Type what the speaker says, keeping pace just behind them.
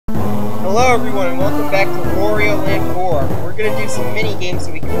Hello everyone and welcome back to Wario Land 4. We're gonna do some mini games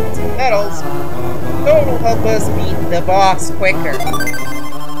so we can win some medals, so it'll help us beat the boss quicker.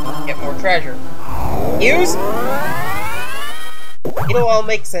 Get more treasure. Use? It'll all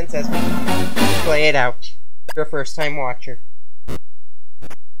make sense as we play it out. If you're a first time watcher.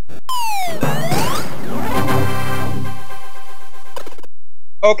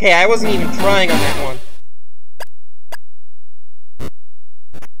 Okay, I wasn't even trying on that one.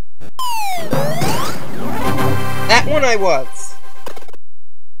 That one I was.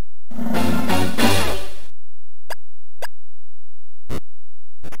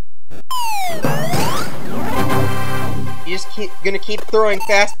 You just gonna keep throwing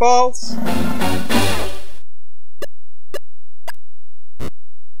fastballs?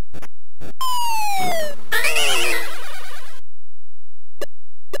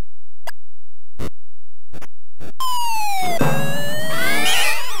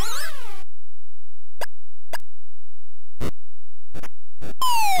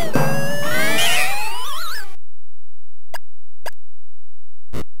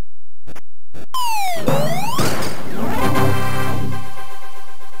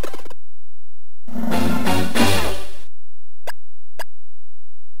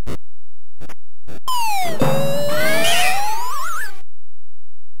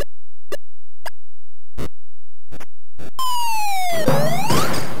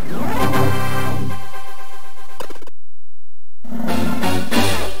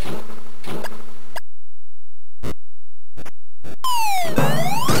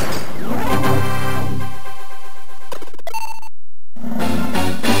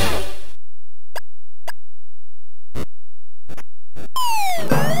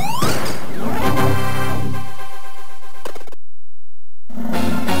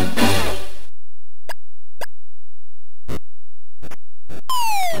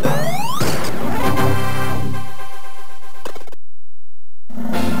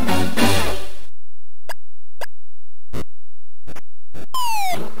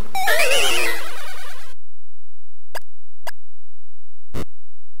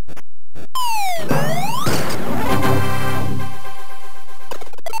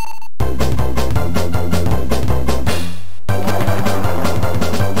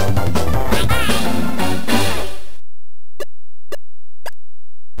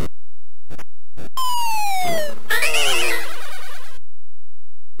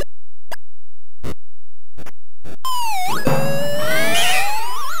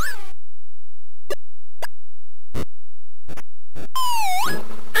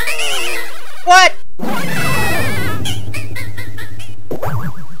 What?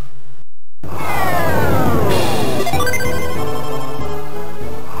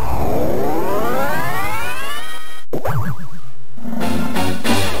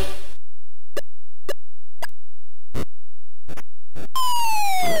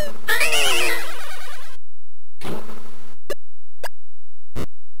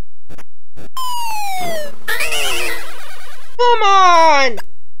 Come on!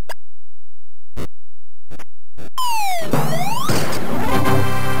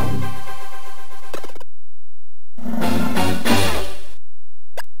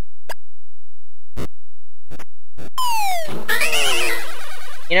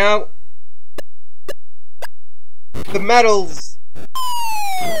 You know, the medals.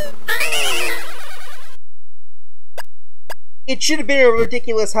 It should have been a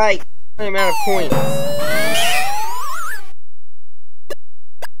ridiculous high amount of coins.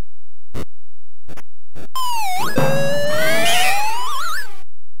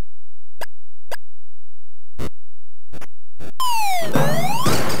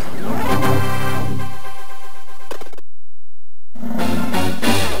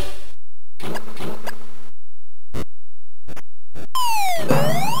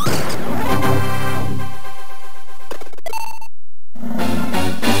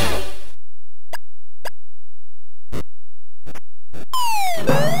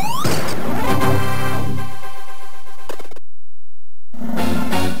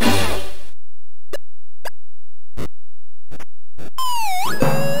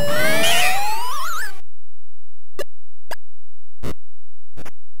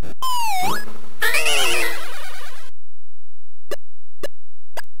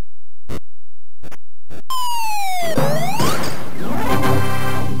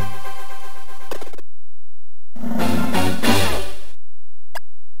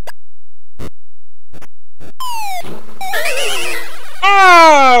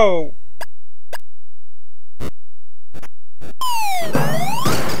 Oh!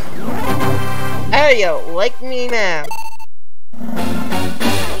 How do you like me now?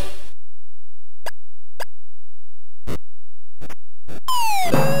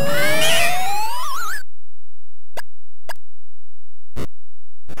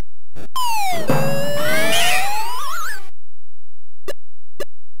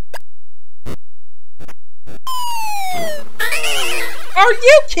 Are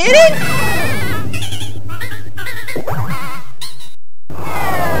you kidding?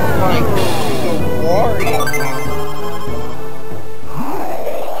 Flying through the Wario Land.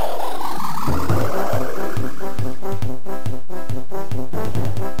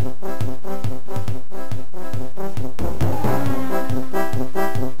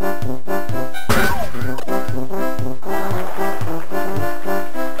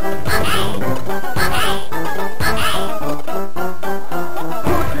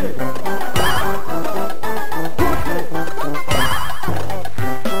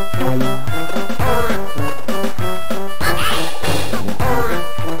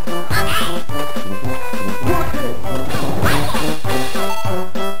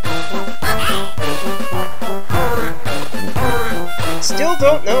 Still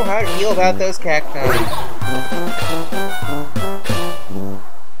don't know how to feel about those cacti.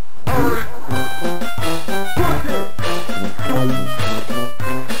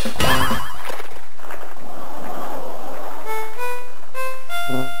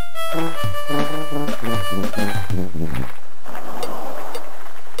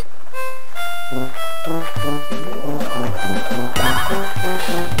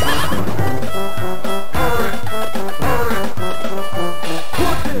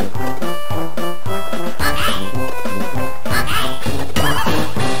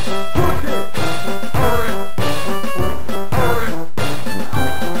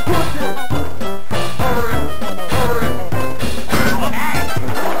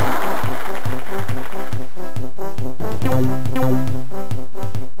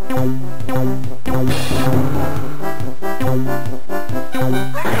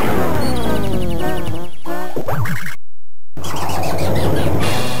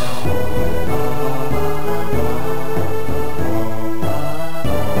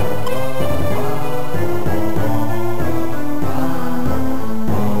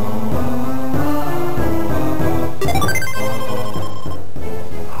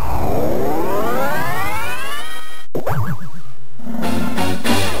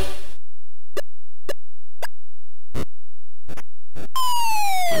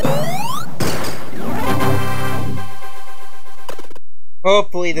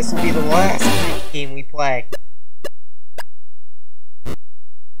 Hopefully this will be the last game we play.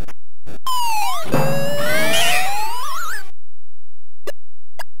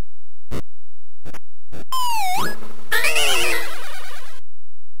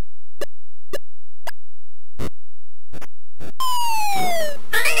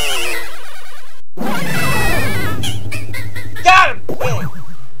 Got him! Yeah.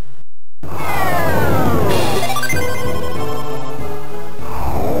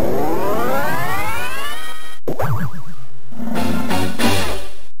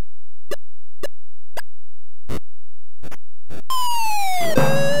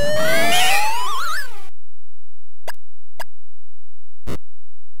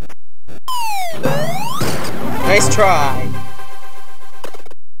 Nice try.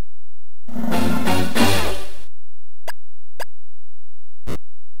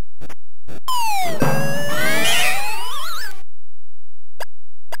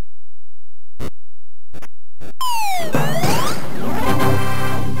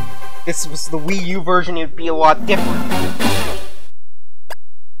 This was the Wii U version, it would be a lot different.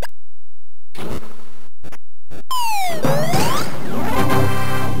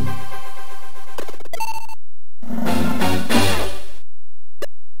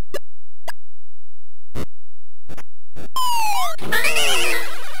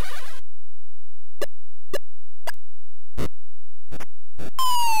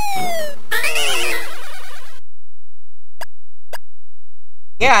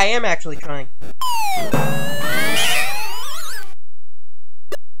 Yeah, I am actually trying.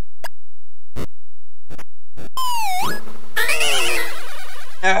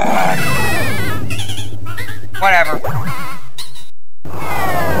 Whatever.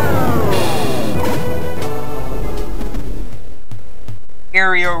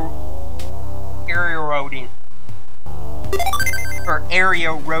 Area rodent. Or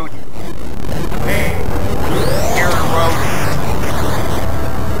area rodent. Area rodent.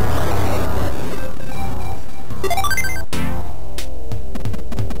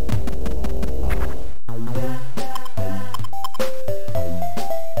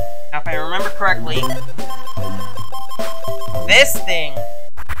 Now, if I remember correctly, this thing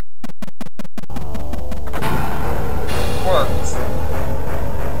works.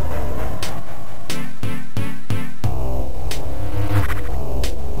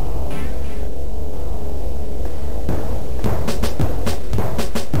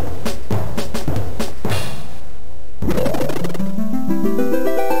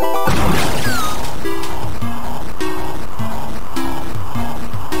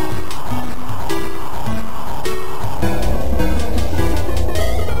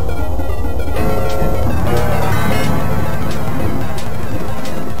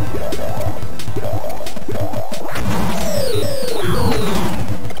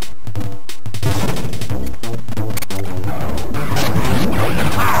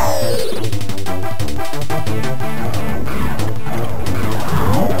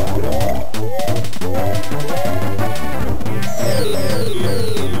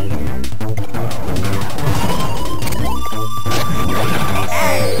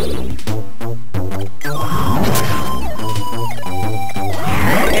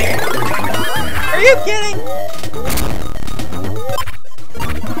 you kidding?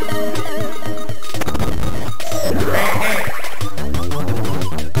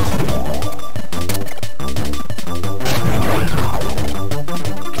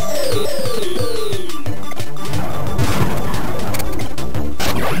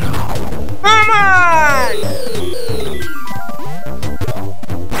 Come on!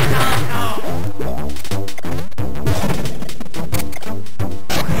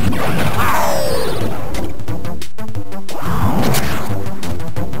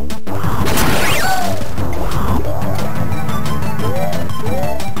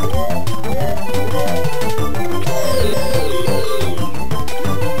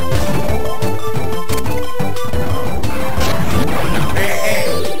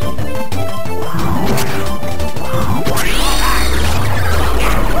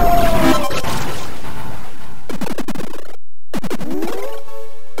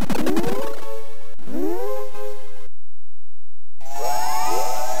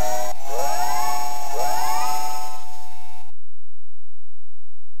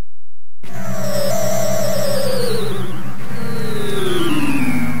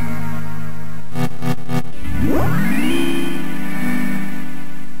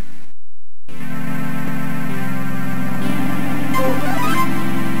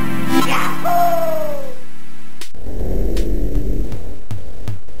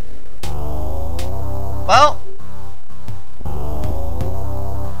 Well,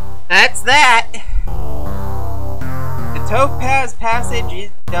 that's that. The Topaz Passage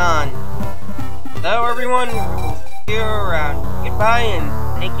is done. So everyone, see you around. Goodbye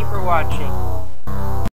and thank you for watching.